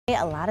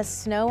A lot of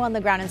snow on the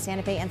ground in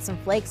Santa Fe and some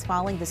flakes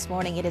falling this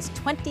morning. It is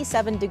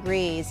 27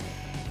 degrees.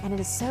 And it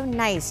is so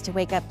nice to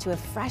wake up to a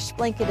fresh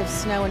blanket of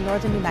snow in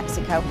northern New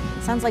Mexico.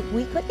 Sounds like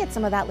we could get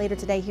some of that later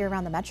today here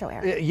around the metro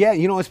area. Yeah,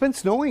 you know, it's been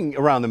snowing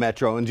around the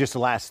metro in just the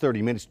last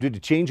 30 minutes due to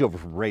changeover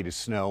from rate of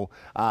snow.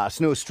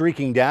 Snow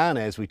streaking down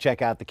as we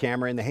check out the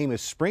camera in the Jemez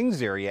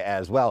Springs area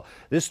as well.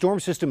 This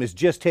storm system is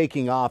just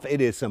taking off.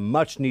 It is some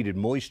much needed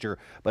moisture,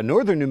 but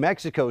northern New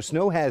Mexico,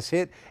 snow has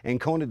hit and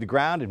coned the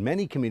ground in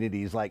many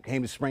communities like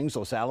Jemez Springs,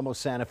 Los Alamos,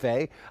 Santa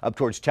Fe, up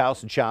towards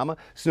Taos and Chama.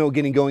 Snow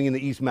getting going in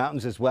the East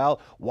Mountains as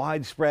well.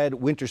 Widespread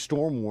winter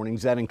storm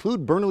warnings that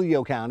include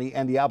Bernalillo County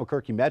and the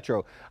Albuquerque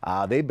Metro.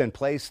 They've been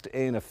placed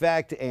in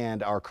effect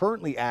and are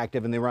currently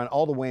active, and they run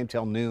all the way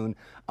until noon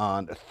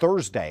on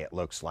Thursday. It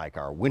looks like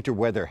our winter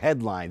weather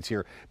headlines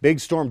here. Big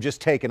storm just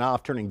taken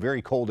off, turning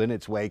very cold in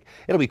its wake.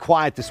 It'll be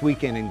quiet this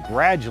weekend and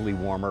gradually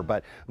warmer,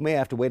 but we may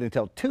have to wait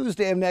until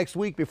Tuesday of next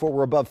week before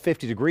we're above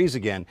 50 degrees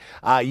again.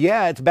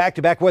 Yeah, it's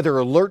back-to-back weather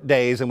alert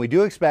days, and we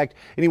do expect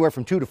anywhere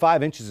from 2 to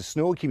 5 inches of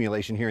snow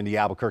accumulation here in the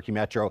Albuquerque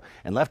Metro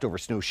and leftover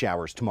snow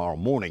showers tomorrow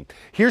morning.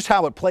 Here's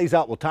how it plays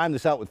out. We'll time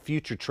this out with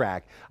Future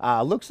Track.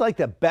 Looks like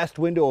the best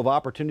window of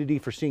opportunity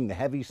for seeing the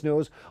heavy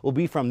snows will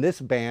be from this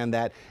band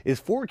that is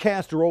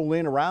forecast to roll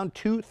in around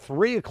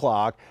 2-3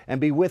 o'clock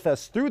and be with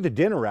us through the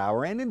dinner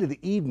hour and into the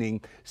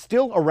evening,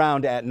 still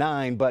around at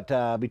 9,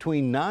 but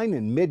between 9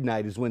 and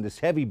midnight is when this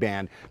heavy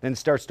band then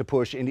starts to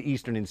push into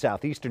eastern and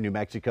southeastern New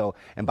Mexico.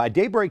 And by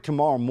daybreak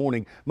tomorrow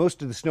morning,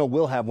 most of the snow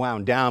will have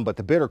wound down, but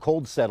the bitter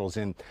cold settles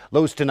in.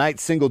 Lows tonight,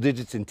 single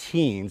digits and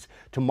teens.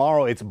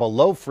 Tomorrow, it's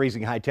below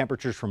freezing high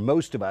temperatures for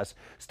most of us.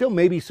 Still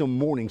maybe some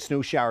morning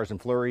snow showers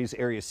and flurries,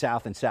 areas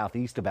south and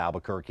southeast of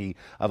Albuquerque.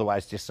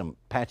 Otherwise, just some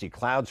patchy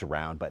clouds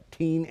around, but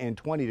 10 and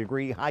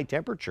 20-degree high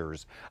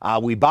temperatures.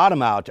 We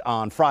bottom out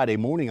on Friday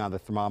morning on the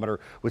thermometer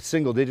with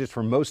single digits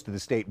for most of the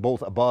state,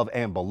 both above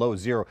and below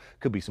zero.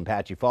 Could be some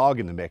patchy fog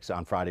in the mix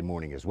on Friday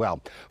morning as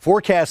well.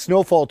 Forecast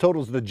snowfall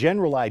totals the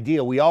general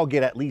idea. We all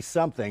get at least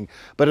something,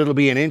 but it'll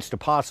be an inch to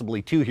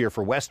possibly 2 here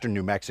for western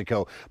New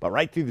Mexico. But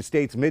right through the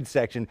state's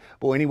midsection,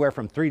 anywhere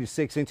from 3 to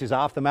 6 inches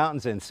off the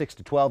mountains and 6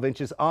 to 12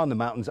 inches on the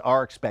mountains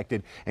are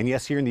expected. And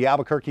yes, here in the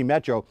Albuquerque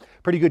Metro,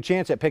 pretty good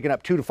chance at picking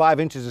up 2 to 5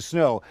 inches of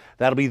snow.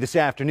 That'll be this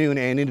afternoon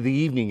and into the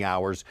evening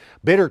hours.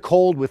 Bitter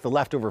cold with the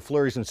leftover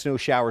flurries and snow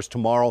showers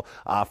tomorrow.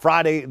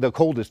 Friday, the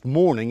coldest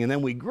morning, and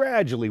then we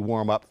gradually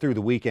warm up through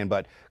the weekend,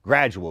 but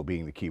gradual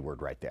being the key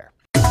word right there.